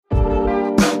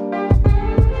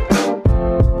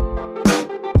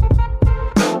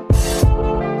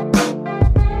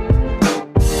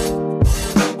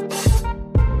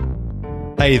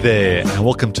Hey there, and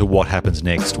welcome to What Happens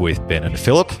Next with Ben and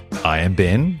Philip. I am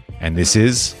Ben, and this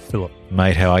is Philip.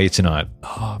 Mate, how are you tonight?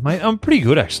 Oh, mate, I'm pretty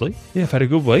good, actually. Yeah, I've had a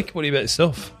good week. What about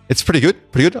yourself? It's pretty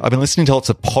good, pretty good. I've been listening to lots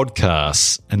of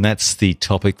podcasts, and that's the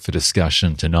topic for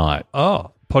discussion tonight.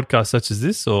 Oh, podcasts such as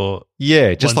this, or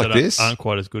Yeah, just ones like that this. aren't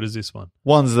quite as good as this one?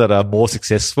 Ones that are more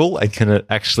successful and can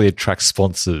actually attract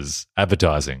sponsors,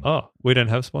 advertising. Oh, we don't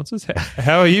have sponsors?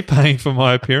 How are you paying for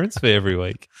my appearance fee every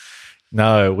week?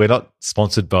 No, we're not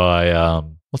sponsored by,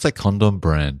 what's that condom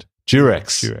brand?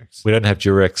 Durex. Durex. We don't have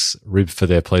Durex Rib for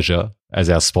their pleasure as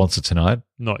our sponsor tonight.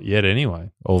 Not yet,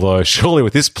 anyway. Although, surely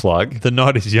with this plug, The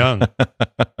night is young.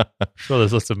 Sure,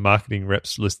 there's lots of marketing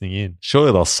reps listening in.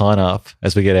 surely they'll sign up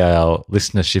as we get our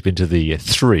listenership into the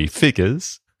three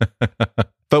figures.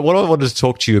 But what I wanted to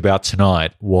talk to you about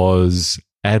tonight was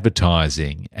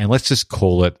advertising. And let's just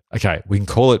call it, okay, we can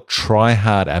call it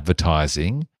try-hard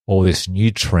advertising, or this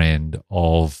new trend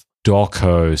of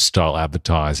doco-style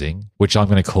advertising, which I'm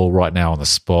going to call right now on the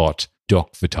spot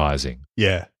docvertising.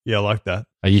 Yeah, I like that.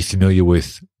 Are you familiar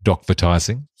with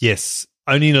docvertising? Yes,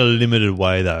 only in a limited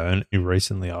way, though, and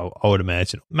recently, I would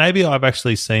imagine. Maybe I've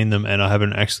actually seen them and I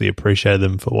haven't actually appreciated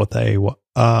them for what they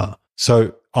are.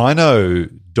 So I know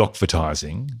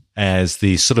docvertising as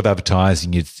the sort of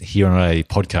advertising you'd hear on a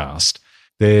podcast.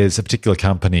 There's a particular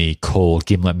company called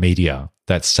Gimlet Media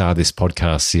that started this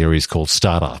podcast series called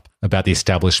Startup about the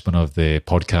establishment of their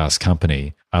podcast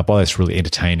company by this really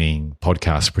entertaining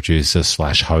podcast producer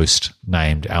 / host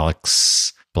named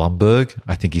Alex Blumberg,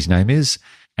 I think his name is.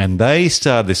 And they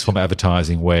started this form of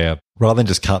advertising where rather than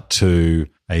just cut to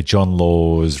a John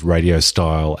Laws radio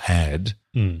style ad,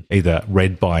 either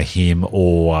read by him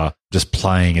or just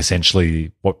playing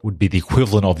essentially what would be the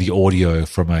equivalent of the audio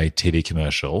from a TV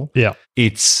commercial. Yeah.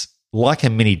 It's like a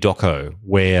mini doco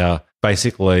where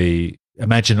basically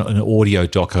imagine an audio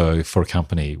doco for a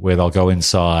company where they'll go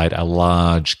inside a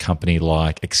large company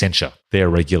like Accenture, their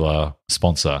regular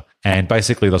sponsor. And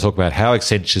basically they'll talk about how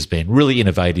Accenture's been really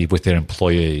innovative with their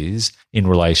employees in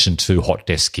relation to hot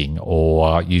desking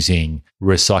or using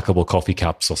recyclable coffee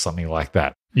cups or something like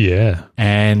that. Yeah.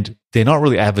 And they're not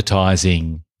really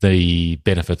advertising the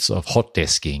benefits of hot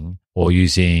desking or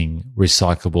using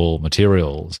recyclable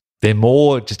materials. They're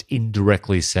more just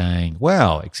indirectly saying,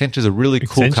 wow, Accenture's a really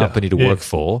cool company to work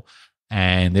for,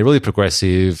 and they're really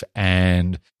progressive,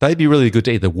 and they'd be really good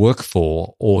to either work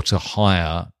for or to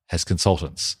hire as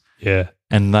consultants. Yeah.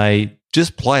 And they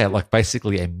just play it like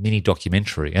basically a mini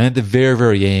documentary. And at the very,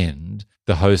 very end,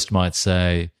 the host might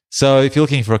say, so if you're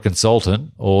looking for a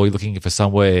consultant or you're looking for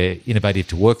somewhere innovative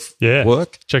to work,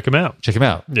 check them out. Check them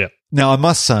out. Yeah. Now, I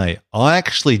must say, I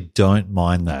actually don't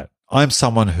mind that. I'm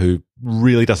someone who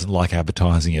really doesn't like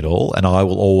advertising at all, and I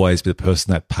will always be the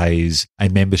person that pays a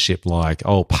membership like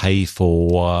I'll pay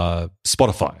for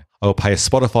Spotify. I'll pay a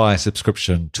Spotify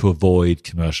subscription to avoid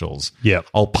commercials. Yeah.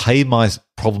 I'll pay my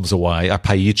problems away. I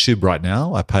pay YouTube right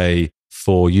now. I pay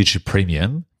for YouTube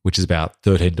Premium, which is about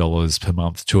 $13 per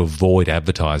month to avoid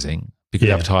advertising because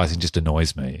advertising just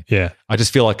annoys me. Yeah. I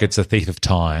just feel like it's a thief of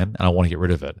time and I want to get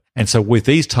rid of it. And so with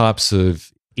these types of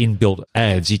inbuilt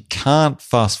ads, you can't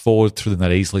fast forward through them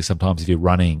that easily sometimes if you're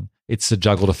running. It's a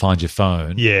juggle to find your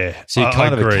phone. Yeah. So you're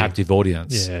kind of agree. a captive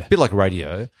audience. Yeah. A bit like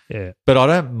radio. Yeah. But I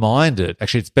don't mind it.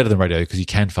 Actually, it's better than radio because you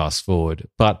can fast forward.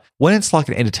 But when it's like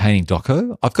an entertaining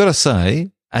doco, I've got to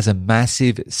say, as a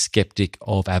massive skeptic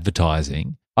of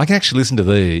advertising, I can actually listen to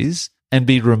these and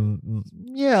be,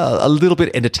 a little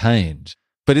bit entertained.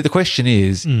 But the question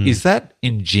is that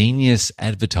ingenious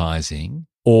advertising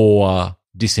or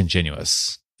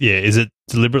disingenuous? Yeah. Is it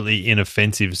deliberately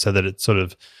inoffensive so that it's sort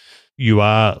of you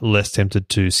are less tempted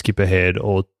to skip ahead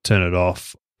or turn it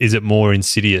off? Is it more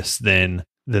insidious than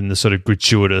the sort of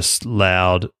gratuitous,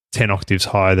 loud, 10 octaves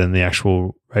higher than the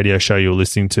actual radio show you're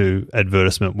listening to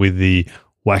advertisement with the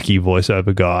wacky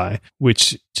voiceover guy,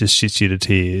 which just shits you to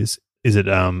tears? Is it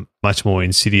much more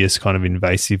insidious, kind of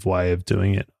invasive way of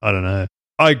doing it? I don't know.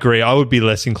 I agree. I would be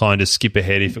less inclined to skip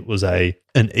ahead if it was an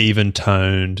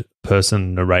even-toned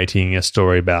person narrating a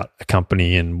story about a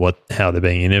company and how they're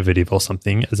being innovative or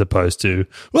something, as opposed to,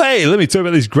 well, hey, let me talk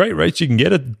about these great rates you can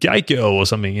get at Geico or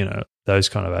something. You know, those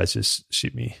kind of ads just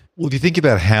shit me. Well, if you think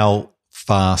about how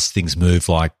fast things move,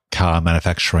 like car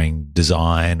manufacturing,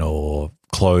 design, or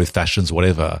clothes, fashions,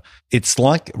 whatever, it's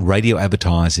like radio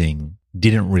advertising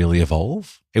didn't really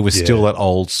evolve. It was still that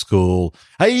old school,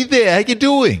 hey there, how you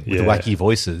doing? With the wacky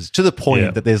voices, to the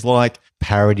point that there's like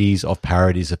parodies of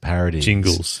parodies of parodies.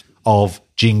 Jingles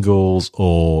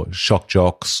or shock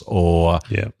jocks or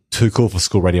Too Cool for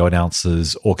School radio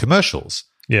announcers or commercials.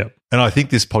 Yeah. And I think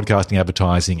this podcasting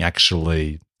advertising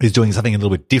actually is doing something a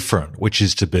little bit different, which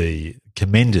is to be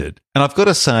commended. And I've got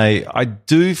to say, I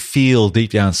do feel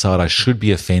deep down inside I should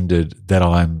be offended that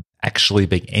I'm actually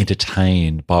being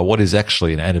entertained by what is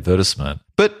actually an advertisement.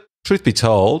 But truth be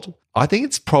told, I think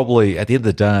it's probably, at the end of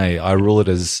the day, I rule it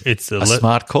as a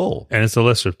smart call. And it's the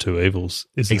lesser of two evils,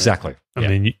 isn't exactly. it? I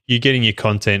mean, you're getting your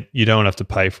content, you don't have to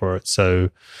pay for it. So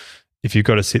if you've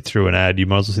got to sit through an ad, you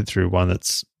might as well sit through one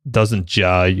that doesn't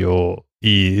jar your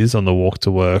ears on the walk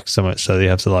to work so much so that you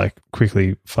have to like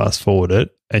quickly fast forward it,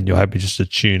 and you're happy just to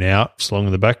tune out slong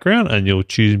in the background, and you'll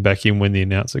tune back in when the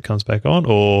announcer comes back on.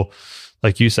 Or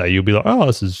like you say, you'll be like, oh,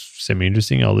 this is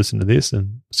semi-interesting, I'll listen to this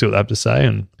and see what they have to say.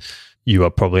 And you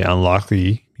are probably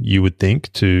unlikely, you would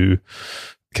think, to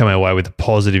come away with a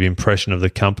positive impression of the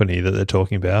company that they're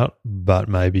talking about, but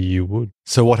maybe you would.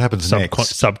 So what happens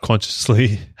next?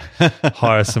 Subconsciously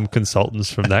hire some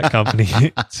consultants from that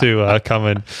company to come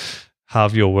and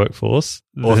halve your workforce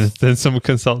than some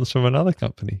consultants from another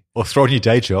company. Or throw in your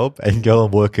day job and go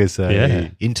and work as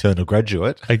an internal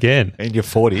graduate. Again. In your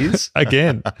 40s.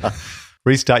 Again.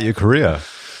 Restart your career.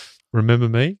 Remember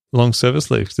me? Long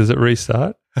service leave. Does it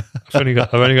restart? I've only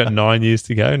got 9 years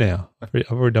to go now.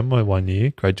 I've already done my 1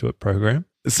 year graduate program.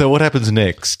 So what happens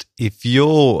next? If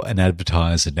you're an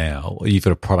advertiser now, or you've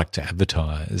got a product to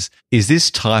advertise, is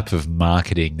this type of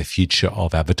marketing the future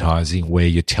of advertising, where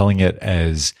you're telling it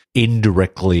as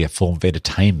indirectly a form of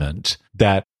entertainment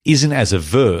that isn't as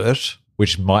overt,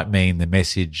 which might mean the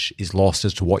message is lost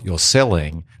as to what you're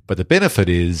selling, but the benefit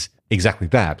is exactly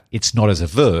that. It's not as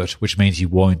overt, which means you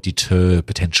won't deter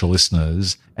potential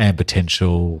listeners and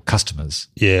potential customers.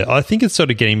 Yeah, I think it's sort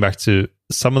of getting back to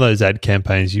some of those ad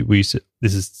campaigns we used to,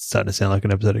 this is starting to sound like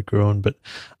an episode of Gruen, but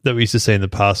that we used to see in the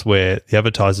past, where the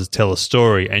advertisers tell a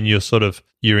story and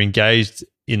you're engaged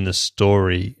in the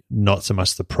story, not so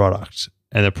much the product.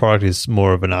 And the product is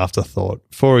more of an afterthought.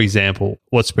 For example,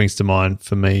 what springs to mind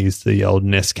for me is the old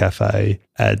Nescafe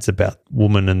ads about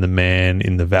woman and the man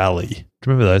in the valley. Do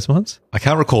you remember those ones? I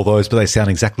can't recall those, but they sound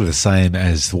exactly the same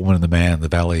as the woman and the man in the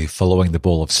valley following the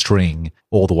ball of string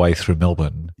all the way through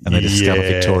Melbourne, and they discover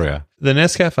Victoria. The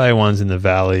Nescafe ones in the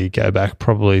valley go back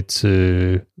probably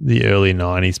to the early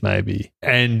 90s maybe.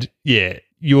 And yeah,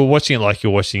 you were watching it like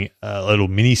you're watching a little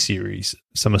mini-series,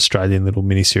 some Australian little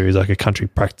mini-series, like a country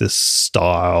practice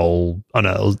style. I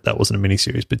know that wasn't a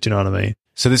mini-series, but do you know what I mean?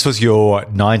 So this was your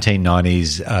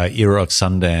 1990s era of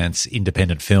Sundance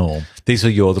independent film. These were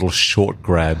your little short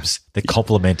grabs that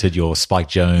complemented your Spike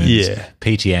Jonze,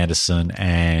 P.T. Anderson,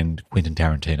 and Quentin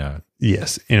Tarantino.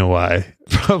 Yes, in a way.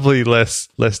 Probably less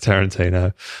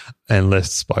Tarantino and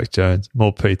less Spike Jonze,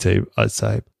 more PT, I'd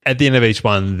say. At the end of each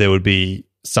one, there would be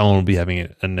someone will be having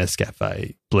a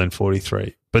Nescafe Blend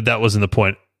 43. But that wasn't the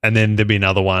point. And then there'd be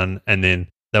another one, and then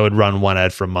they would run one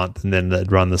ad for a month, and then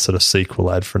they'd run the sort of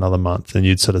sequel ad for another month, and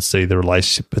you'd sort of see the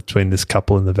relationship between this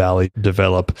couple in the valley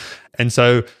develop. And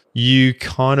so you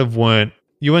weren't sort of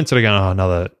going, oh,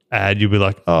 another ad. You'd be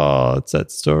like, oh, it's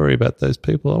that story about those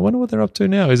people. I wonder what they're up to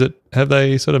now. Have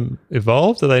they sort of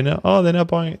evolved? Are they now, they're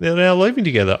now living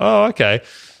together. Oh, okay.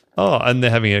 Oh, and they're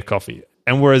having a coffee.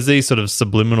 And whereas these sort of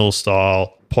subliminal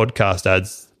style podcast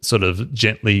ads sort of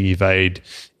gently evade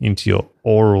into your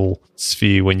oral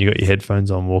sphere when you got your headphones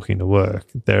on walking to work,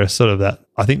 they're sort of that,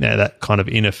 I think they're that kind of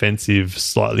inoffensive,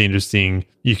 slightly interesting.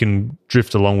 You can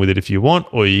drift along with it if you want,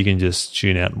 or you can just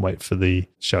tune out and wait for the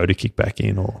show to kick back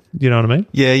in, or you know what I mean?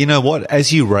 Yeah, you know what?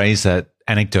 As you raise that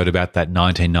anecdote about that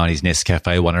 1990s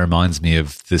Nescafe one, it reminds me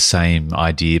of the same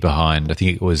idea behind, I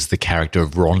think it was the character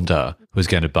of Rhonda who was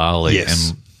going to Bali. Yes.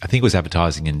 And I think it was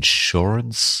advertising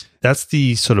insurance. That's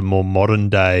the sort of more modern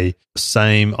day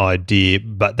same idea,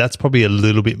 but that's probably a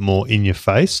little bit more in your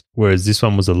face, whereas this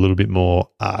one was a little bit more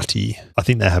arty. I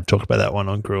think they have talked about that one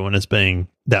on Gruen as being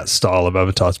that style of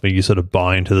advertisement. You sort of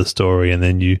buy into the story, and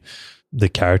then the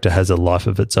character has a life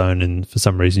of its own, and for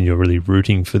some reason you're really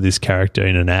rooting for this character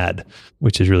in an ad,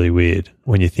 which is really weird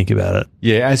when you think about it.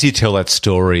 Yeah, as you tell that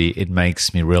story, it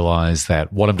makes me realise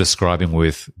that what I'm describing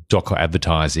with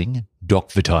docvertising,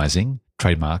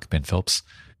 trademark Ben Phelps,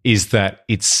 is that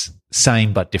it's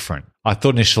same but different. I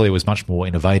thought initially it was much more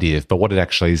innovative, but what it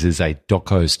actually is a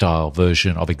doco-style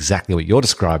version of exactly what you're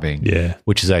describing,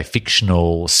 which is a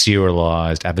fictional,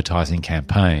 serialised advertising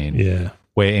campaign. Yeah.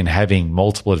 Where in having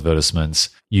multiple advertisements,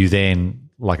 you then,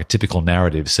 like a typical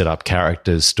narrative, set up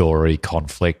characters, story,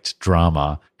 conflict,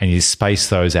 drama, and you space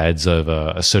those ads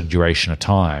over a certain duration of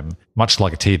time, much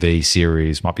like a TV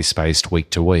series might be spaced week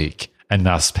to week. And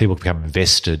thus people become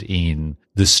invested in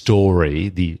the story,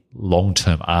 the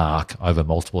long-term arc over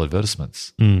multiple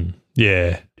advertisements.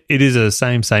 Yeah. It is a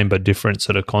same but different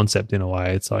sort of concept in a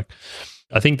way. It's like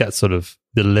I think that sort of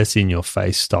the less in your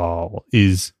face style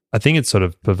is, I think it's sort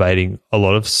of pervading a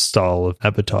lot of style of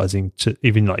advertising. To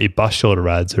even like your bus shelter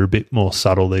ads are a bit more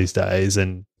subtle these days,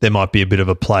 and there might be a bit of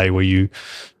a play where you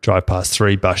drive past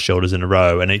 3 bus shelters in a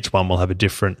row and each one will have a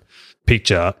different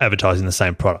picture advertising the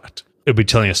same product. It'll be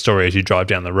telling a story as you drive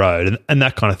down the road, and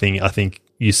that kind of thing I think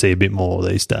you see a bit more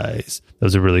these days. There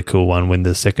was a really cool one when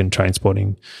the second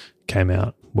Trainspotting came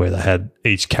out where they had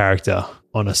each character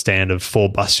on a stand of 4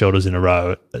 bus shelters in a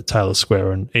row at Taylor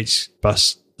Square, and each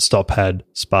bus stop had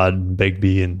Spud and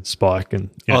Begbie and Spike.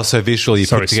 And so visually you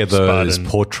put together those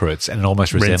portraits, and it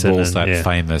almost resembles that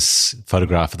famous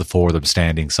photograph of the 4 of them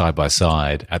standing side by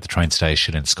side at the train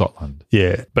station in Scotland.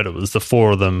 Yeah, but it was the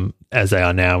 4 of them as they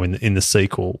are now in the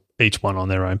sequel, each one on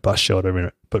their own bus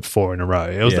shelter, but 4 in a row.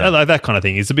 It was like that kind of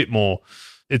thing. It's a bit more,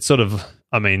 it's sort of,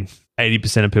 I mean,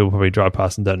 80% of people probably drive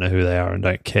past and don't know who they are and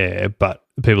don't care, but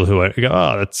the people who go,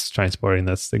 oh, that's Trainspotting,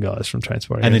 that's the guys from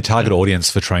Trainspotting. And the target audience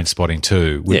for Trainspotting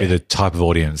too would be the type of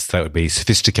audience that would be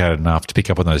sophisticated enough to pick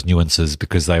up on those nuances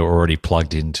because they were already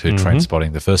plugged into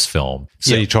Trainspotting, the first film.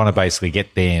 So you're trying to basically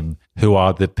get them, who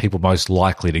are the people most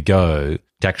likely to go,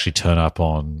 to actually turn up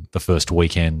on the first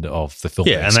weekend of the film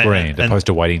screen, opposed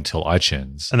to waiting till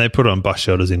iTunes. And they put it on bus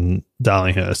shelters in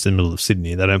Darlinghurst in the middle of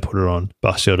Sydney. They don't put it on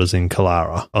bus shelters in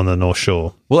Killara on the North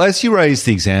Shore. Well, as you raised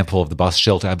the example of the bus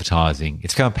shelter advertising,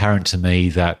 it's become apparent to me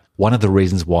that one of the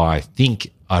reasons why I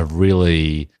think I've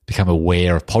really become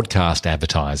aware of podcast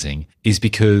advertising is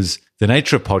because the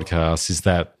nature of podcasts is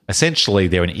that essentially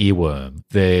they're an earworm.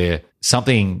 They're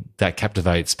something that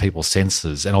captivates people's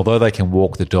senses. And although they can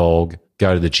walk the dog,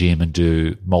 go to the gym and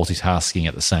do multitasking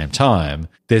at the same time,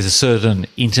 there's a certain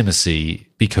intimacy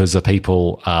because the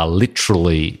people are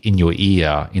literally in your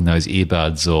ear, in those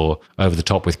earbuds, or over the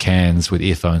top with cans with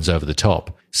earphones over the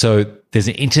top. So there's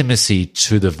an intimacy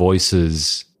to the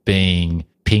voices being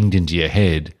pinged into your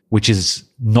head, which is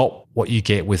not what you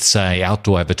get with, say,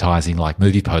 outdoor advertising like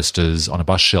movie posters on a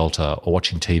bus shelter or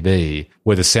watching TV,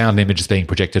 where the sound image is being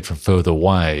projected from further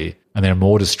away and there are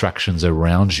more distractions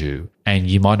around you and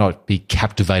you might not be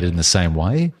captivated in the same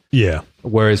way. Yeah.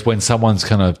 Whereas when someone's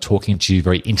kind of talking to you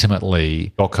very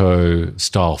intimately,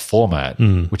 doco-style format,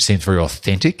 which seems very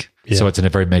authentic, so it's in a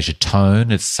very measured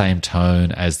tone, it's the same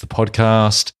tone as the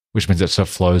podcast, which means it sort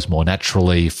of flows more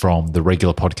naturally from the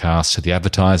regular podcast to the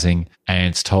advertising, and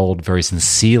it's told very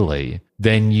sincerely,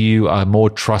 then you are more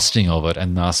trusting of it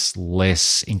and thus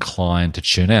less inclined to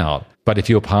tune out. But if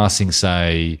you're passing,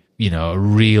 say, a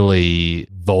really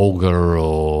vulgar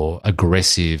or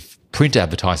aggressive print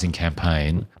advertising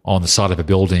campaign on the side of a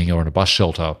building or in a bus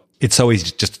shelter, it's so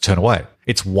easy just to turn away.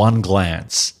 It's one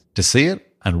glance to see it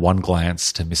and one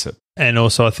glance to miss it. And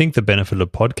also, I think the benefit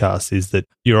of podcasts is that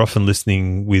you're often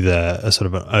listening with a sort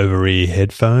of an over-ear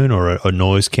headphone or a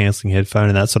noise-cancelling headphone,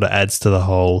 and that sort of adds to the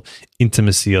whole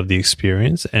intimacy of the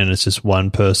experience. And it's just one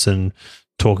person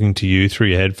talking to you through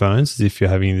your headphones as if you're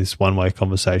having this one-way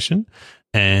conversation.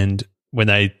 And when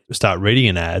they start reading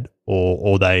an ad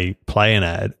or they play an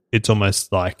ad, it's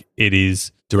almost like it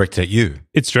is directed at you.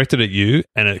 It's directed at you,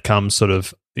 and it comes sort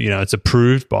of, it's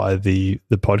approved by the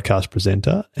podcast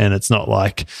presenter, and it's not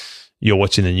like you're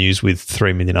watching the news with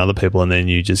 3 million other people and then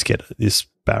you just get this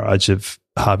barrage of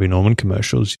Harvey Norman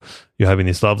commercials. You're having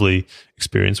this lovely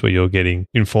experience where you're getting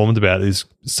informed about this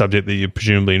subject that you're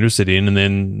presumably interested in, and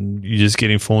then you just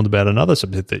get informed about another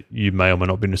subject that you may or may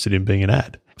not be interested in being an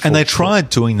ad. And they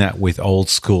tried doing that with old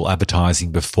school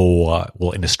advertising before,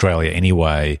 well, in Australia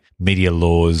anyway, media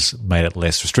laws made it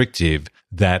less restrictive,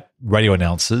 that radio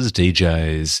announcers,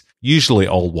 DJs, usually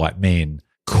old white men,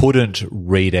 couldn't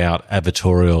read out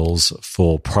advertorials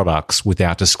for products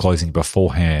without disclosing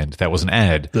beforehand that was an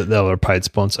ad. That they were a paid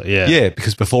sponsor, yeah. Yeah,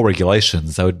 because before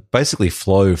regulations, they would basically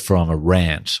flow from a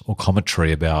rant or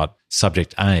commentary about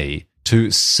subject A to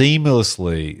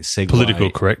seamlessly segue political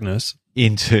correctness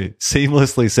into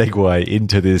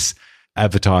this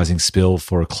advertising spill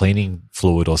for a cleaning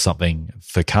fluid or something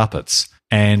for carpets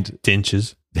and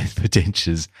dentures. For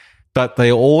dentures. But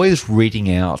they're always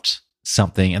reading out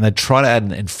something, and they try to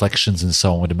add inflections and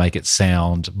so on to make it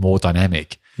sound more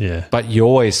dynamic. Yeah. But you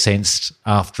always sensed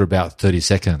after about 30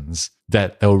 seconds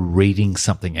that they were reading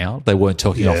something out. They weren't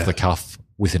talking off the cuff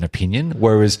with an opinion.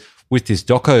 Whereas with this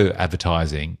doco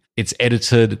advertising, it's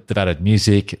edited, they've added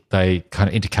music, they kind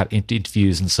of intercut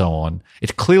interviews and so on.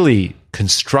 It's clearly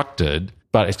constructed,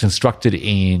 but it's constructed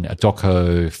in a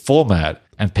doco format,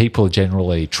 and people are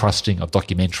generally trusting of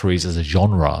documentaries as a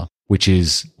genre, which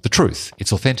is the truth.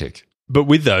 It's authentic. But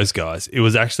with those guys, it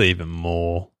was actually even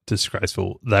more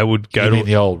disgraceful. They would go to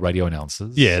the old radio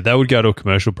announcers. Yeah, they would go to a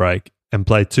commercial break and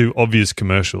play 2 obvious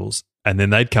commercials, and then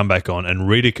they'd come back on and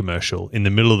read a commercial in the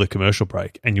middle of the commercial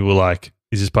break, and you were like,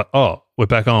 "Is this?" We're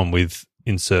back on with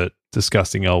insert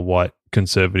disgusting old white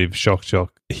conservative shock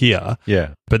here.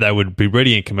 Yeah. But they would be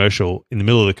reading a commercial in the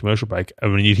middle of the commercial break,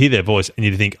 and when you'd hear their voice and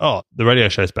you'd think, "Oh, the radio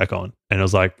show's back on," and I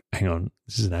was like, "Hang on,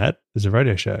 this is an ad? There's a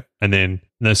radio show." And then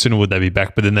no sooner would they be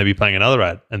back, but then they'd be playing another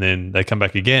ad, and then they come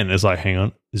back again. It's like, "Hang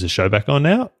on, is the show back on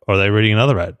now, or are they reading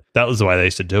another ad?" That was the way they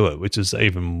used to do it, which is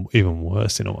even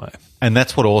worse in a way. And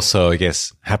that's what also, I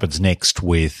guess, happens next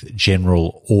with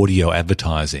general audio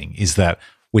advertising is that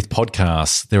with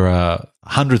podcasts, there are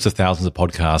hundreds of thousands of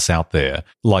podcasts out there,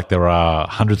 like there are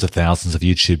hundreds of thousands of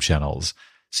YouTube channels.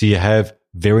 So you have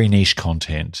very niche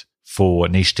content for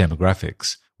niche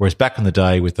demographics. Whereas back in the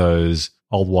day with those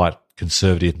old white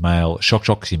conservative male shock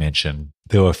jocks you mentioned,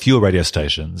 there were fewer radio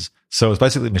stations. So it was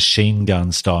basically machine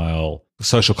gun style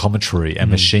social commentary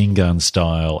and machine gun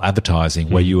style advertising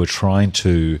where you were trying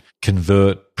to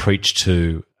preach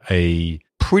to a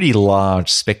pretty large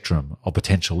spectrum of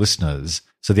potential listeners.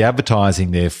 So the advertising,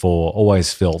 therefore,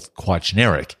 always felt quite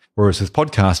generic. Whereas with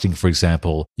podcasting, for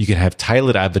example, you can have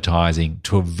tailored advertising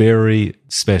to a very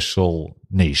special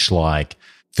niche, like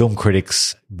film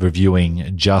critics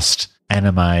reviewing just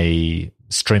anime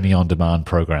streaming on demand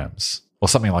programs or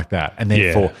something like that. And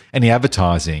therefore, any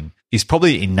advertising is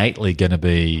probably innately going to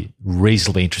be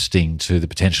reasonably interesting to the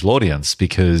potential audience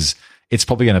because it's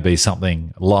probably going to be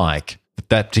something like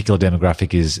that particular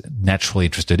demographic is naturally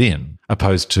interested in,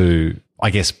 opposed to, I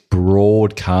guess,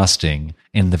 broadcasting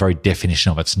in the very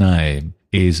definition of its name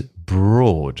is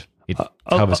broad. It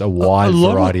covers a wide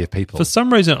variety of people. For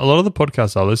some reason, a lot of the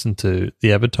podcasts I listen to,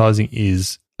 the advertising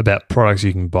is about products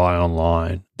you can buy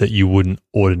online that you wouldn't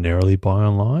ordinarily buy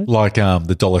online. Like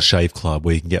the Dollar Shave Club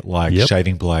where you can get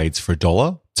shaving blades for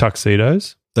 $1.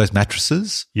 Tuxedos. Those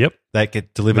mattresses. Yep. That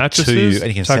get delivered to you and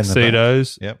you can tuxedos, send them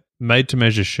back. Yep.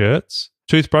 Made-to-measure shirts.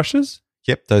 Toothbrushes.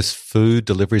 Yep, those food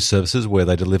delivery services where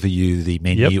they deliver you the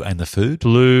menu and the food.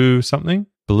 Blue something?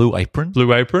 Blue Apron.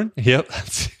 Blue Apron, yep.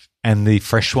 That's it. And the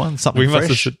fresh one, something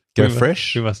fresh.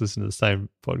 Fresh. We must listen to the same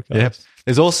podcast. Yep.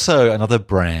 There's also another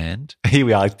brand. Here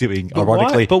we are doing,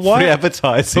 ironically, free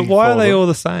advertising. But why are they all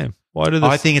the same?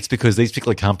 I think it's because these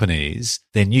particular companies,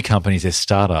 they're new companies, they're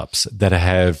startups that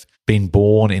have been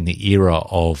born in the era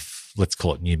of, let's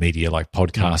call it new media like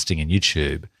podcasting and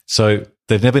YouTube. So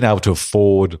they've never been able to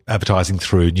afford advertising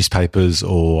through newspapers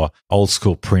or old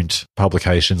school print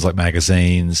publications like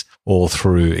magazines or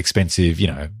through expensive,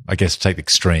 I guess take the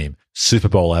extreme, Super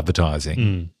Bowl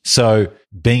advertising. So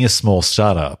being a small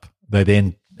startup, they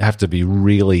then have to be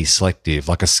really selective,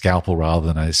 like a scalpel rather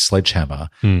than a sledgehammer,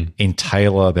 in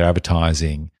tailor their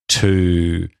advertising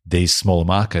to these smaller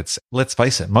markets. Let's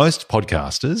face it, most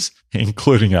podcasters,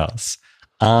 including us,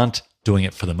 aren't doing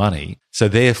it for the money. So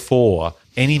therefore,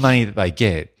 any money that they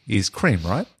get is cream,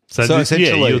 right? So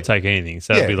essentially, you'll take anything.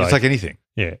 So it'd be like, it's like anything.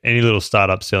 Yeah, any little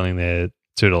startup selling their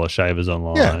 $2 shavers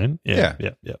online. Yeah.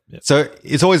 So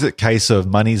it's always a case of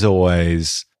money's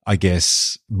always, I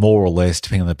guess, more or less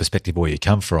depending on the perspective where you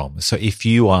come from. So if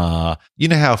you are,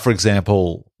 how, for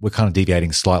example, we're kind of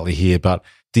deviating slightly here, but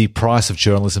the price of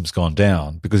journalism's gone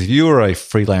down because if you were a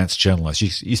freelance journalist, you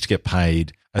used to get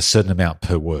paid a certain amount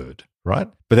per word, right?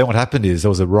 But then what happened is there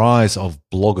was a rise of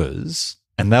bloggers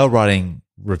and they were writing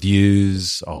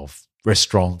reviews of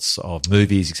restaurants, of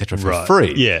movies, etc. for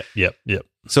free. Yeah, yep.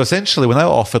 So essentially when they were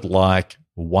offered like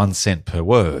 1 cent per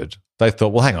word, they thought,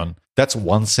 well, hang on, that's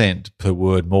 1 cent per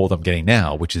word more than I'm getting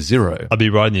now, which is zero. I'd be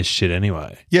writing this shit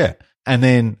anyway. Yeah. And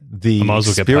then I might as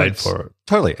well get paid for it.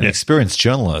 Totally. And experienced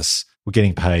journalists were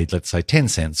getting paid, let's say, 10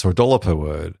 cents or $1 per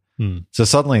word. So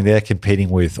suddenly they're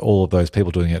competing with all of those people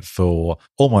doing it for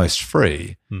almost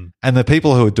free. And the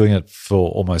people who are doing it for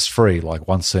almost free, like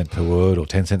 1 cent per word or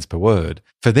 10 cents per word,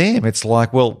 for them, it's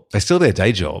like, well, they still have their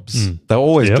day jobs. They're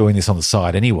always doing this on the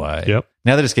side anyway.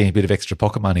 Now they're just getting a bit of extra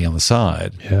pocket money on the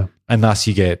side. And thus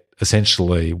you get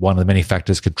essentially one of the many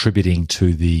factors contributing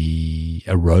to the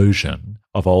erosion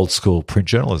of old school print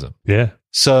journalism.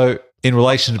 So in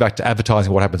relation back to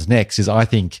advertising, what happens next is I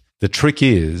think the trick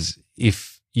is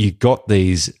if you got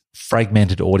these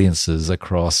fragmented audiences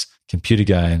across computer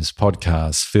games,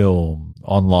 podcasts, film,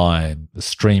 online,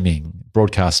 streaming,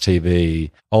 broadcast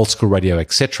TV, old school radio,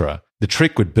 etc. The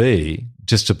trick would be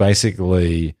just to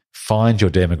basically find your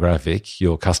demographic,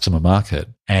 your customer market,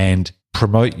 and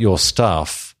promote your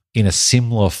stuff in a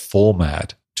similar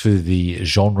format to the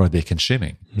genre they're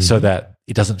consuming so that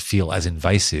it doesn't feel as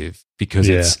invasive because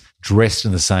it's dressed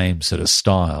in the same sort of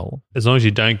style. As long as you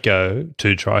don't go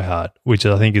too try hard, which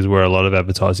I think is where a lot of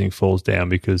advertising falls down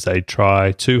because they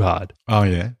try too hard. Oh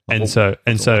yeah. And so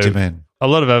what do you mean? a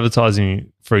lot of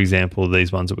advertising, for example,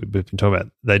 these ones that we've been talking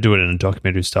about, they do it in a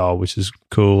documentary style, which is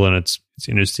cool and it's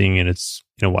interesting and it's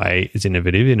in a way it's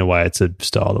innovative. In a way, it's a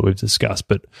style that we've discussed,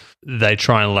 but they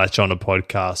try and latch on a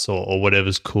podcast or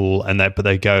whatever's cool, but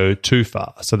they go too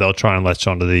far. So they'll try and latch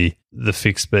onto the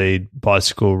fixed speed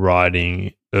bicycle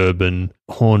riding, urban,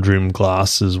 horn rimmed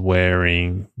glasses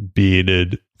wearing,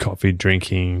 bearded, coffee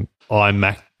drinking,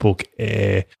 MacBook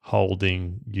Air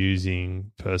holding,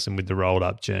 using person with the rolled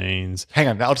up jeans. Hang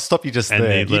on, I'll stop you just and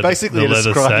there. the You basically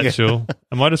leather describing satchel.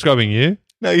 Am I describing you?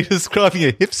 No, you're describing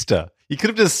a hipster. You could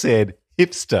have just said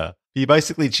hipster. You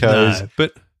basically chose No,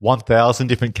 but 1,000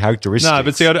 different characteristics. no,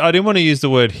 but see, I didn't want to use the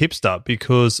word hipster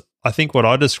because I think what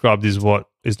I described is not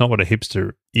what a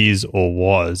hipster is or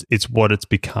was. It's what it's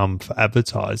become for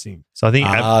advertising. So I think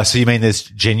so you mean there's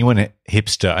genuine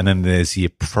hipster and then there's the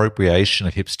appropriation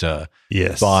of hipster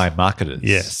by marketers.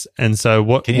 Yes. And so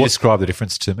what Can you describe the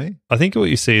difference to me? I think what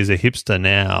you see as a hipster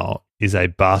now is a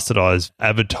bastardized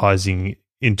advertising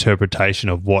interpretation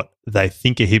of what they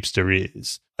think a hipster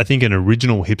is. I think an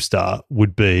original hipster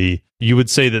would be, you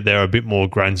would see that they're a bit more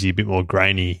grungy, a bit more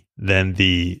grainy than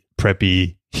the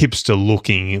preppy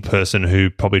hipster-looking person who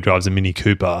probably drives a Mini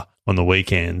Cooper on the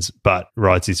weekends but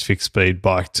rides his fixed-speed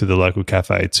bike to the local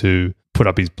cafe to put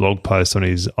up his blog post on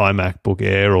his iMacBook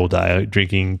Air all day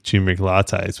drinking turmeric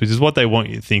lattes, which is what they want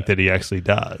you to think that he actually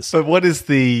does. But what is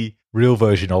the real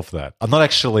version of that? I'm not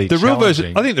actually the real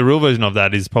version. I think the real version of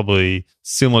that is probably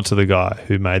similar to the guy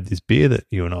who made this beer that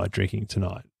you and I are drinking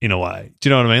tonight, in a way. Do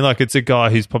you know what I mean? Like, it's a guy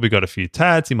who's probably got a few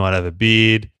tats. He might have a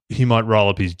beard. He might roll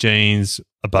up his jeans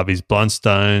above his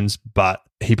Blundstones, but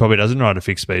he probably doesn't ride a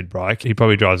fixed speed bike. He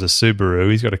probably drives a Subaru.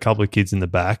 He's got a couple of kids in the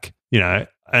back, and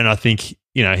I think,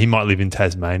 he might live in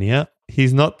Tasmania.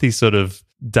 He's not the sort of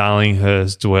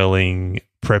Darlinghurst dwelling,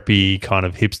 preppy kind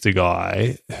of hipster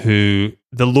guy who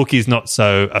the look is not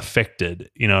so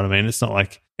affected. You know what I mean? It's not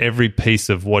like every piece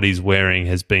of what he's wearing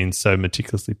has been so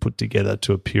meticulously put together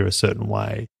to appear a certain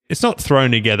way. It's not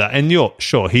thrown together. And you're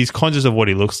sure he's conscious of what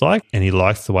he looks like and he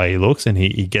likes the way he looks and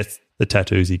he gets the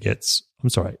tattoos he gets. I'm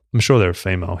sorry. I'm sure there are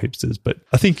female hipsters, but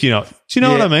I think, do you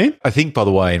know what I mean? I think, by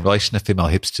the way, in relation to female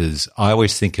hipsters, I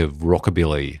always think of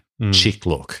rockabilly chic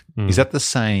look. Is that the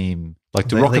same? Like,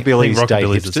 do rockabillys date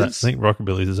hipsters? I think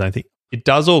rockabilly is the same thing. It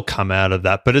does all come out of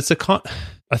that, but it's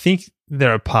I think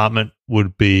their apartment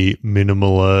would be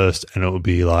minimalist and it would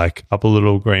be like a couple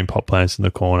little green pot plants in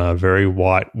the corner, very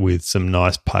white with some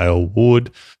nice pale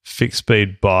wood, fixed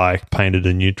speed bike, painted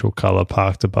a neutral color,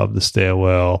 parked above the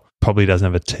stairwell, probably doesn't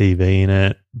have a TV in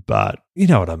it, but you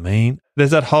know what I mean?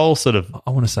 There's that whole sort of,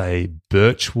 I want to say,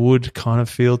 birchwood kind of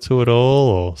feel to it all,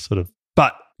 or sort of,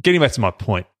 but getting back to my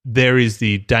point, there is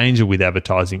the danger with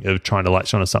advertising of trying to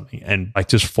latch onto something and like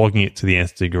just flogging it to the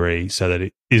nth degree so that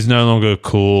it is no longer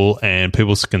cool and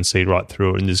people can see right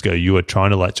through it and just go, you are trying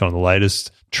to latch on the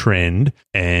latest trend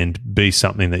and be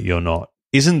something that you're not.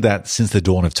 Isn't that, since the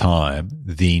dawn of time,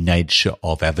 the nature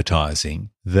of advertising,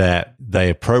 that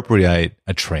they appropriate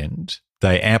a trend,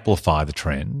 they amplify the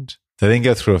trend, they then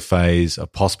go through a phase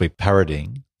of possibly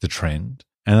parodying the trend,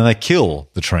 and then they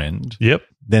kill the trend. Yep.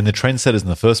 Then the trendsetters in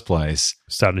the first place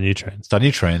start a new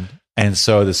trend. And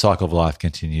so the cycle of life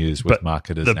continues with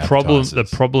marketers and advertisers. The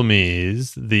problem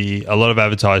is a lot of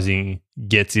advertising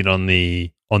gets it on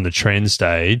the trend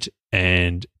stage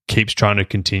and keeps trying to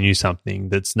continue something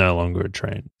that's no longer a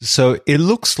trend. So it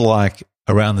looks like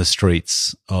around the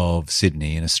streets of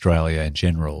Sydney and Australia in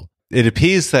general, it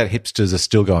appears that hipsters are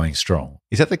still going strong.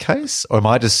 Is that the case? Or am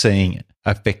I just seeing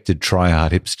affected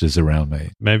try-hard hipsters around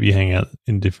me? Maybe you hang out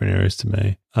in different areas to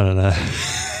me. I don't know.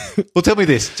 Well, tell me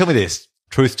this.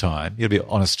 Truth time. You'll be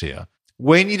honest here.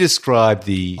 When you describe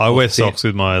I wear socks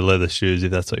with my leather shoes,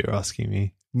 if that's what you're asking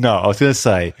me. No, I was going to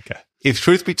say, okay, if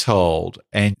truth be told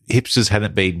and hipsters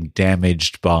hadn't been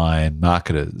damaged by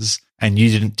marketers and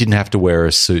you didn't have to wear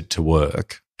a suit to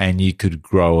work and you could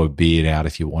grow a beard out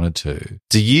if you wanted to,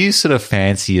 do you sort of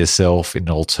fancy yourself in an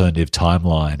alternative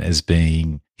timeline as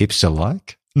being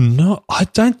hipster-like? No, I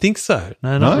don't think so.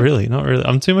 No, not really.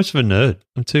 I'm too much of a nerd.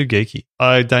 I'm too geeky.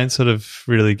 I don't sort of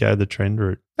really go the trend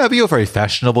route. No, but you're very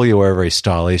fashionable. You wear very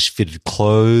stylish, fitted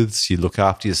clothes. You look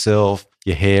after yourself.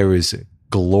 Your hair is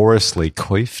gloriously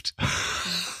coiffed.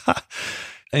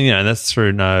 And, that's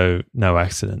through no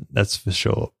accident. That's for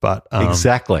sure. But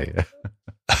exactly.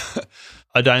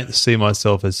 I don't see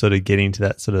myself as sort of getting to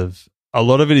that sort of, a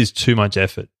lot of it is too much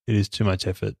effort. It is too much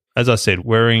effort. As I said,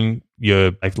 wearing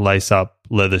your lace up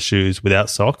leather shoes without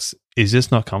socks is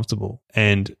just not comfortable.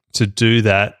 And to do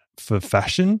that for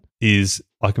fashion is,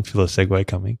 I can feel a segue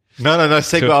coming. No,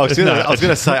 segue. I was going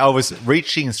to say, I was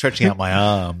reaching and stretching out my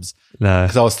arms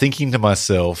because I was thinking to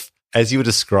myself, as you were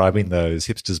describing those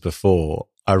hipsters before,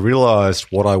 I realised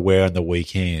what I wear on the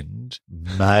weekend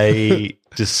may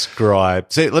describe.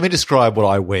 So let me describe what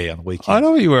I wear on the weekend. I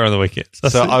know what you wear on the weekends.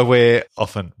 So I wear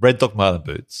often red Doc Marten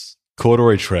boots,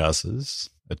 corduroy trousers,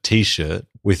 a T-shirt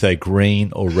with a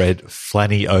green or red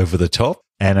flanny over the top,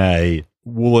 and a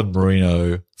woolen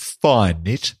merino fine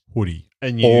knit hoodie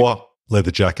or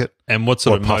leather jacket. And what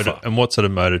sort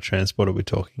of motor transport are we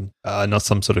talking? Not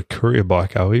some sort of courier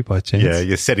bike, are we, by chance? Yeah,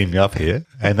 you're setting me up here.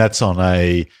 And that's on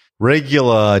a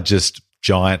regular, just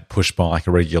giant push bike,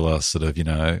 a regular sort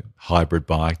of, hybrid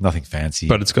bike, nothing fancy.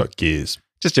 But it's got gears.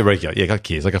 Just a regular, yeah, got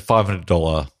gears, like a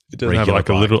 $500 It doesn't have like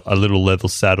bike. a little leather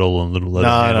saddle and little leather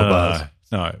handlebars.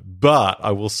 No. But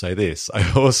I will say this.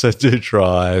 I also do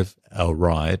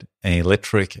ride an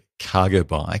electric cargo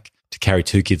bike to carry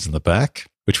 2 kids in the back,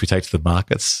 which we take to the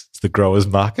markets. It's the growers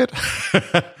market.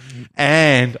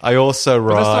 And I also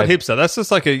ride... But that's not hipster. That's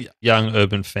just like a young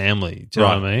urban family. Do you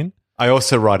know what I mean? I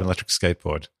also ride an electric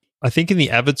skateboard. I think in the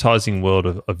advertising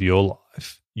world of your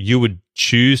life, you would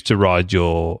choose to ride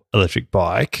your electric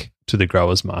bike to the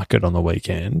growers market on the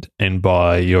weekend and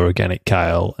buy your organic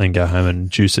kale and go home and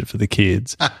juice it for the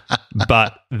kids.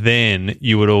 But then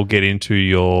you would all get into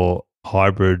your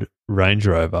hybrid Range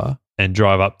Rover and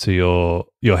drive up to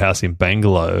your house in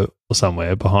Bangalow or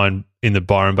somewhere behind in the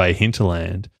Byron Bay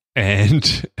hinterland,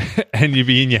 and you'd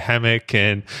be in your hammock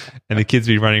and the kids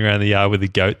be running around the yard with the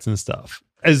goats and stuff.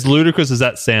 As ludicrous as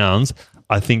that sounds,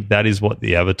 I think that is what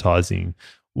the advertising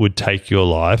would take your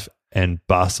life and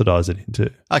bastardize it into.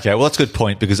 Okay, well, that's a good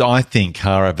point, because I think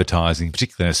car advertising,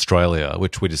 particularly in Australia,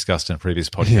 which we discussed in a previous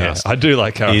podcast, I do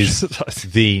like car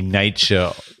advertising. The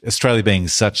nature, Australia being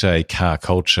such a car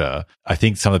culture, I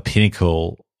think some of the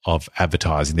pinnacle of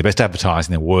advertising, the best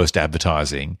advertising, the worst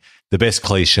advertising, the best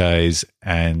cliches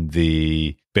and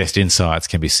the best insights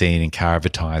can be seen in car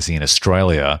advertising in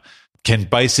Australia, can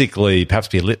basically perhaps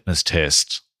be a litmus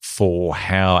test for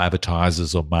how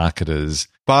advertisers or marketers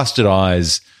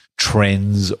bastardize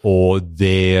trends or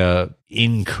their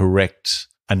incorrect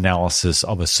analysis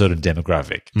of a certain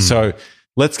demographic. So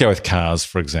let's go with cars,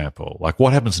 for example. Like,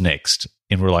 what happens next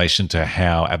in relation to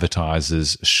how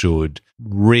advertisers should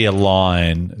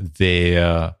realign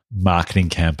their marketing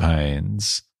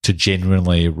campaigns to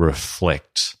genuinely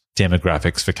reflect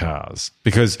demographics for cars?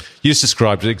 Because you just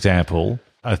described an example,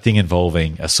 a thing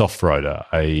involving a soft-roader,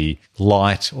 a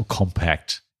light or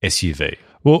compact SUV.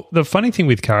 Well, the funny thing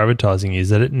with car advertising is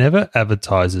that it never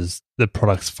advertises the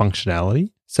product's functionality.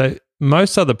 So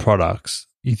most other products,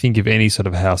 you think of any sort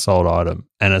of household item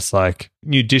and it's like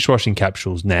new dishwashing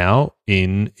capsules now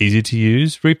in easy to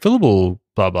use, refillable,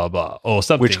 blah, blah, blah, or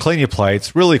something. Which clean your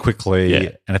plates really quickly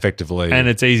and effectively. And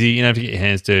it's easy. You don't have to get your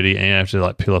hands dirty and you don't have to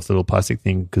like peel off the little plastic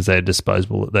thing because they're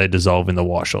disposable. They dissolve in the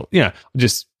wash. Or,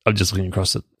 I'm just looking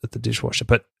across at the dishwasher.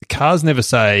 But cars never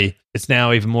say it's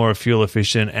now even more fuel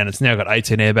efficient and it's now got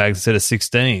 18 airbags instead of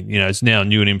 16. It's now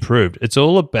new and improved. It's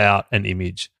all about an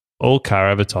image. All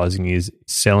car advertising is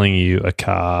selling you a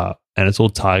car, and it's all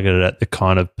targeted at the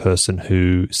kind of person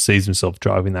who sees himself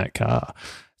driving that car.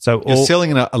 So you're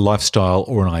selling a lifestyle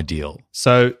or an ideal.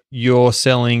 So you're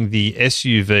selling the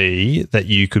SUV that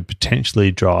you could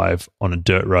potentially drive on a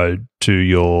dirt road to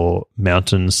your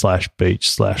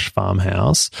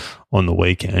mountain/beach/farmhouse on the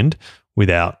weekend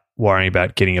without worrying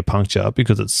about getting a puncture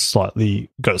because it's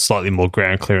got slightly more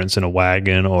ground clearance than a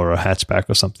wagon or a hatchback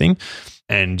or something.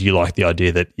 And you like the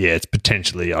idea that, it's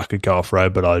potentially I could go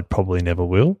off-road, but I probably never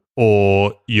will.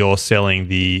 Or you're selling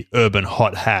the urban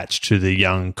hot hatch to the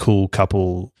young, cool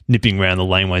couple nipping around the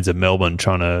laneways of Melbourne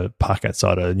trying to park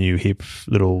outside a new hip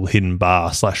little hidden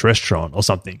bar/restaurant or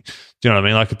something. Do you know what I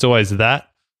mean? Like, it's always that,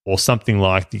 or something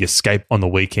like the escape on the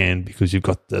weekend because you've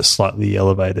got the slightly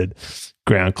elevated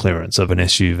ground clearance of an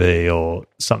SUV or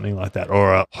something like that,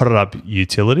 or a hotted up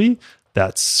utility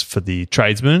that's for the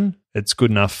tradesman. It's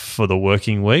good enough for the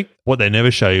working week. What they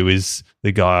never show you is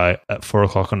the guy at 4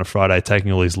 o'clock on a Friday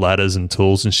taking all his ladders and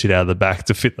tools and shit out of the back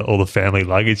to fit all the family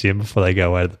luggage in before they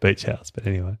go away to the beach house. But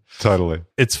anyway. Totally.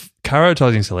 Car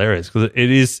advertising is hilarious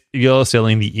because you're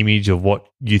selling the image of what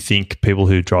you think people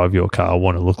who drive your car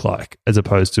want to look like as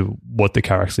opposed to what the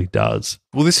car actually does.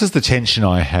 Well, this is the tension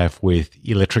I have with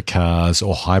electric cars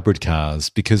or hybrid cars,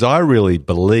 because I really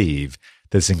believe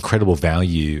there's incredible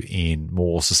value in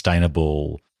more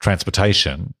sustainable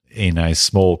transportation in a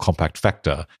small compact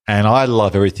factor. And I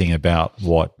love everything about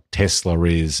what Tesla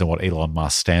is and what Elon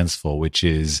Musk stands for, which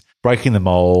is breaking the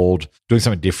mold, doing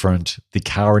something different. The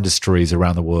car industries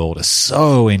around the world are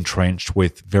so entrenched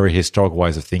with very historical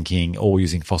ways of thinking, all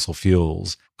using fossil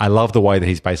fuels. I love the way that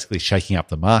he's basically shaking up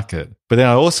the market. But then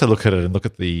I also look at it and look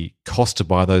at the cost to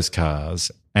buy those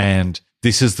cars And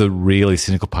this is the really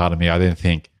cynical part of me. I then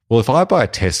think, well, if I buy a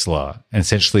Tesla and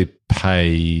essentially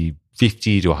pay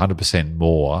 50 to 100%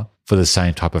 more for the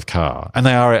same type of car, and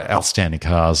they are outstanding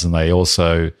cars, and they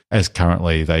also, as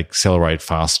currently, they accelerate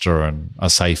faster and are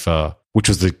safer, which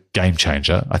was the game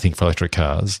changer, I think, for electric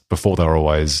cars. Before they were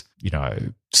always,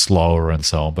 slower and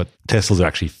so on, but Teslas are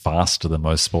actually faster than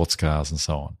most sports cars and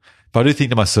so on. But I do think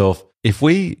to myself, if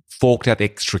we forked out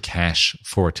extra cash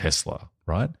for a Tesla,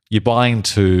 right? You're buying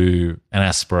into an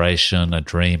aspiration, a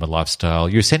dream, a lifestyle.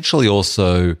 You're essentially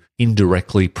also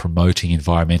indirectly promoting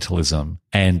environmentalism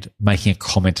and making a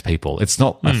comment to people. It's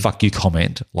not a fuck you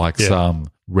comment like some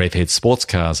revhead sports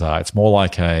cars are. It's more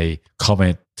like a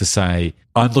comment to say,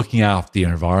 I'm looking after the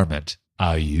environment.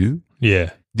 Are you?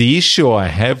 Yeah. The issue I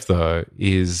have, though,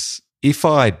 is if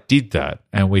I did that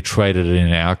and we traded it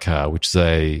in our car, which is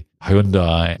a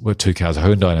Hyundai, well, two cars, a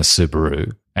Hyundai and a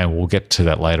Subaru, and we'll get to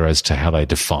that later as to how they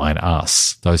define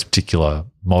us, those particular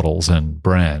models and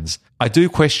brands. I do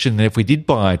question that if we did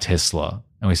buy a Tesla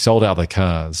and we sold out the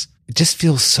cars, it just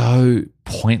feels so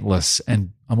pointless,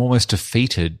 and I'm almost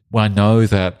defeated when I know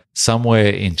that somewhere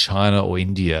in China or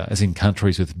India, as in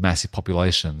countries with massive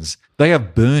populations, they are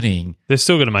burning. They're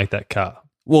still going to make that car.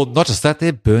 Well, not just that,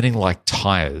 they're burning like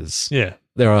tires. Yeah.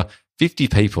 There are 50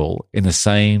 people in the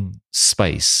same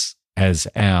space as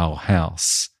our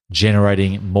house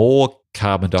generating more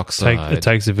carbon dioxide. It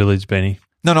takes a village, Benny.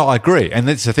 No, I agree. And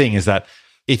that's the thing, is that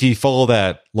if you follow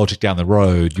that logic down the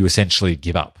road, you essentially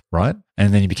give up, right?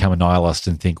 And then you become a nihilist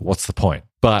and think, what's the point?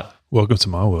 But welcome to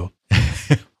my world.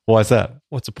 why is that?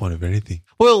 What's the point of anything?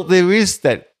 Well, there is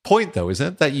that point, though,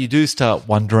 isn't it? That you do start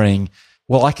wondering,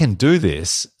 well, I can do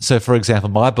this. So, for example,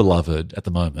 my beloved at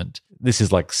the moment, this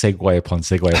is like segue upon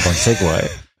segue upon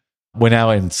segue. We're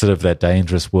now in sort of that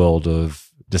dangerous world of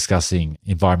discussing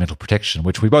environmental protection,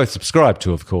 which we both subscribe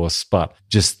to, of course, but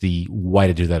just the way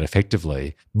to do that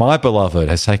effectively. My beloved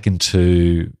has taken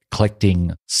to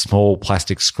collecting small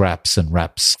plastic scraps and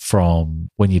wraps from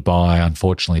when you buy,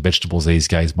 unfortunately, vegetables these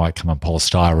days might come in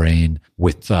polystyrene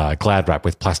with Glad wrap,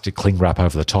 with plastic cling wrap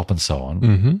over the top and so on.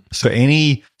 Mm-hmm. So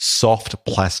any soft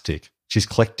plastic she's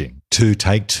collecting to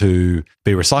take to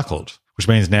be recycled, which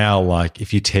means now, like,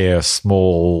 if you tear a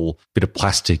small bit of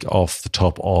plastic off the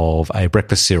top of a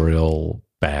breakfast cereal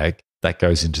bag, that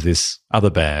goes into this other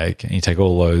bag, and you take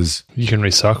all those. You can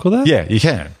recycle that? Yeah, you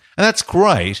can. And that's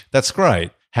great. That's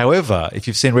great. However, if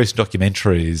you've seen recent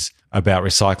documentaries about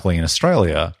recycling in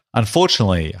Australia,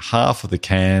 unfortunately, half of the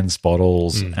cans,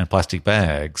 bottles, and plastic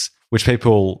bags, which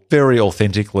people very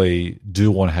authentically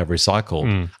do want to have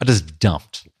recycled, are just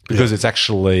dumped. Because it's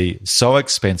actually so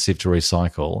expensive to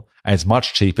recycle, and it's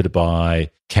much cheaper to buy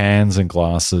cans and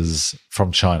glasses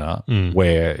from China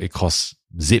where it costs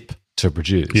zip to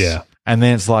produce. Yeah. And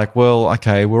then it's like, well,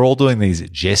 okay, we're all doing these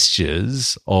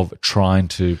gestures of trying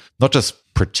to not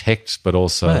just protect, but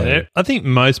also... I think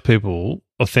most people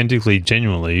authentically,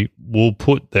 genuinely will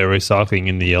put their recycling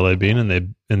in the yellow bin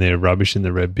and their rubbish in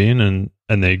the red bin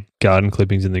and their garden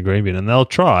clippings in the green bin, and they'll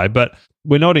try, but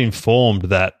we're not informed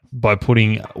that by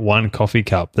putting one coffee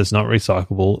cup that's not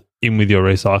recyclable in with your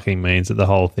recycling means that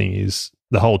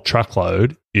the whole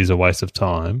truckload is a waste of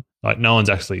time. Like, no one's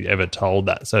actually ever told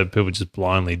that. So people just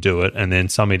blindly do it. And then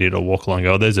some idiot will walk along and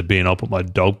go, oh, there's a bin. I'll put my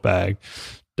dog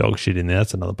shit in there.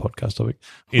 That's another podcast topic.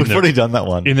 We've already done that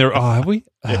one. Have we?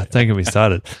 Don't get me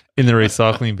started. In the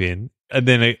recycling bin. And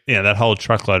then, that whole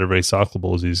truckload of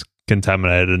recyclables is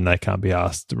contaminated and they can't be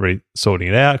asked sorting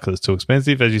it out because it's too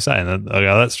expensive, as you say. And then they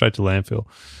go, that's straight to landfill.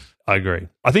 I agree.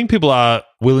 I think people are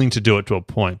willing to do it to a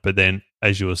point, but then,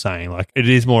 as you were saying, like, it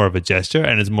is more of a gesture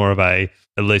and it's more of at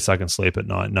least I can sleep at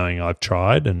night knowing I've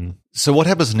tried. And so what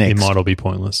happens next? It might all be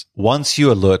pointless. Once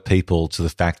you alert people to the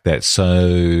fact that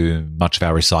so much of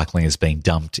our recycling is being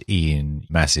dumped in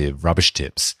massive rubbish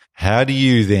tips, how do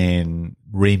you then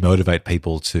remotivate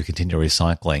people to continue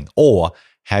recycling? Or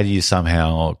how do you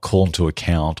somehow call into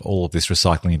account all of this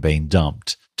recycling being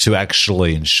dumped to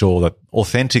actually ensure that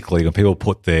authentically, when people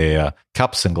put their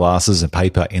cups and glasses and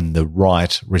paper in the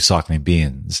right recycling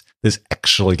bins, there's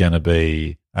actually going to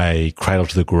be a cradle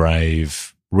to the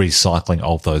grave recycling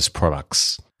of those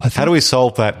products? How do we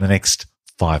solve that in the next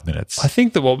 5 minutes? I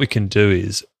think that what we can do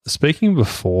is, speaking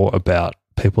before about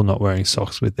people not wearing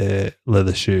socks with their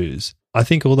leather shoes, I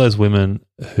think all those women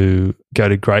who go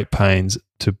to great pains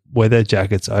to wear their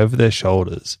jackets over their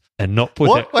shoulders and not put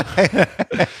What's the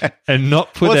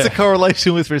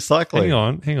correlation with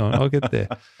recycling? Hang on, I'll get there.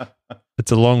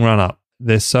 It's a long run up.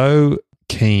 They're so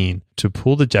keen to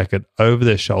pull the jacket over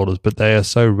their shoulders, but they are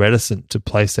so reticent to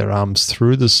place their arms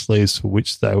through the sleeves for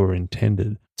which they were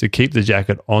intended, to keep the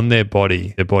jacket on their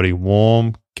body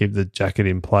warm, keep the jacket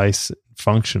in place,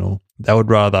 functional. They would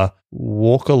rather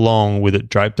walk along with it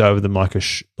draped over them like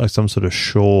some sort of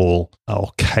shawl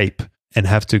or cape, and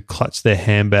have to clutch their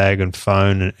handbag and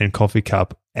phone and coffee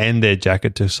cup and their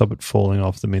jacket to stop it falling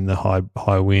off them in the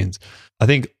high winds. I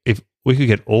think if we could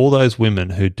get all those women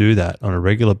who do that on a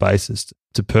regular basis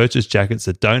to purchase jackets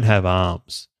that don't have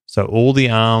arms, so all the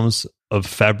arms of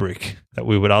fabric that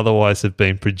we would otherwise have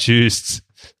been produced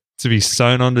to be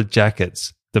sewn onto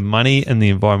jackets, the money and the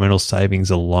environmental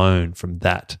savings alone from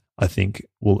that, I think,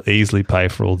 will easily pay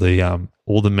for all the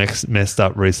messed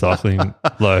up recycling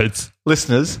loads.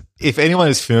 Listeners, if anyone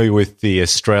is familiar with the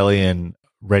Australian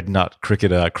red nut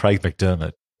cricketer Craig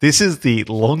McDermott, this is the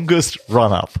longest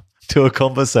run-up to a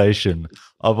conversation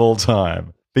of all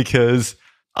time, because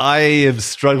I am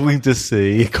struggling to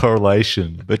see a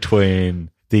correlation between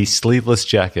the sleeveless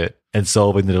jacket and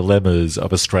solving the dilemmas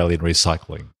of Australian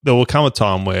recycling. There will come a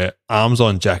time where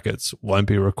arms-on jackets won't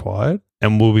be required,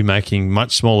 and we'll be making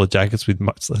much smaller jackets with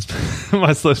much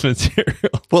less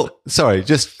material. Well, sorry,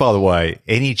 just by the way,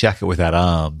 any jacket without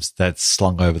arms that's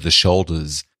slung over the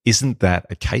shoulders, isn't that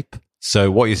a cape?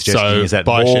 So what you're suggesting is that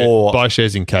buy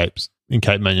shares in capes, in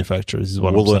cape manufacturers is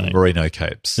what I'm saying. Woolen merino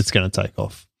capes. It's going to take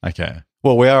off. Okay.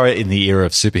 Well, we are in the era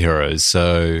of superheroes,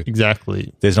 so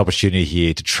exactly. There's an opportunity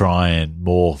here to try and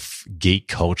morph geek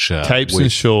culture. Capes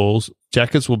and shawls,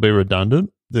 jackets will be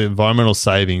redundant. The environmental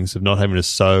savings of not having to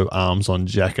sew arms on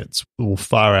jackets will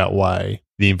far outweigh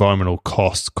the environmental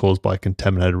costs caused by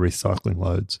contaminated recycling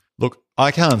loads. Look, I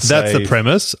can't say... That's the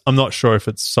premise. I'm not sure if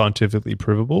it's scientifically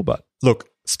provable, but... Look,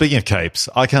 speaking of capes,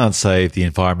 I can't save the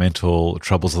environmental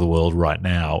troubles of the world right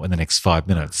now in the next 5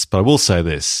 minutes, but I will say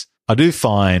this. I do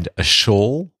find a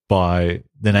shawl, by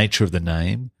the nature of the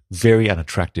name, very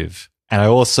unattractive. And I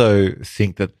also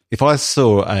think that if I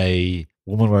saw a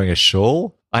woman wearing a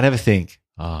shawl, I never think,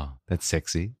 that's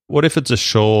sexy. What if it's a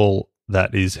shawl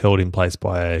that is held in place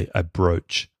by a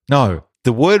brooch? No,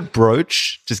 the word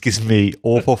brooch just gives me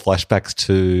awful flashbacks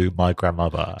to my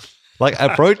grandmother. Like,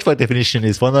 a brooch, by definition,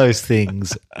 is one of those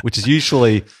things which is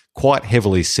usually quite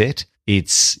heavily set.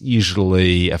 It's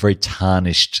usually a very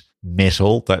tarnished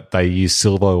metal that they use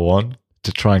silver on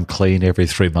to try and clean every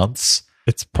 3 months.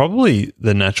 It's probably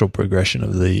the natural progression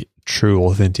of the true,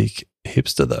 authentic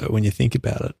hipster, though, when you think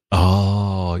about it.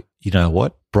 Oh, you know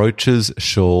what? Brooches,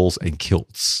 shawls, and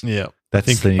kilts. Yeah. That's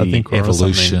I think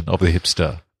evolution of the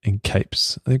hipster. And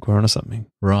capes. I think we're onto something.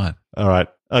 Right. All right.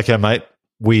 Okay, mate.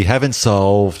 We haven't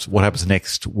solved what happens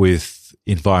next with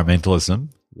environmentalism.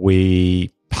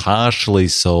 We partially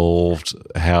solved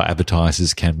how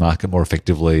advertisers can market more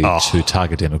effectively to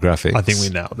target demographics. I think we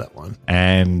nailed that one.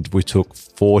 And we took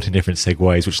 14 different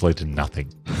segues, which led to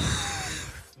nothing.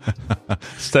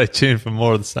 Stay tuned for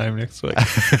more of the same next week.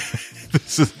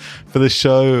 This is for the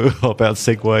show about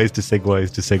segues to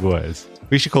segues to segues.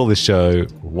 We should call this show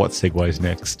What Segues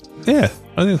Next? Yeah,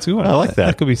 I think that's a good one. I like that.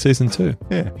 That could be season 2.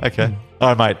 Yeah, okay.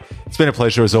 All right, mate. It's been a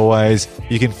pleasure as always.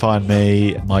 You can find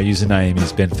me. My username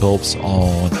is Ben Phelps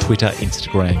on Twitter,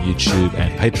 Instagram, YouTube,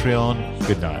 and Patreon.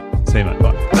 Good night. See you, mate. Bye.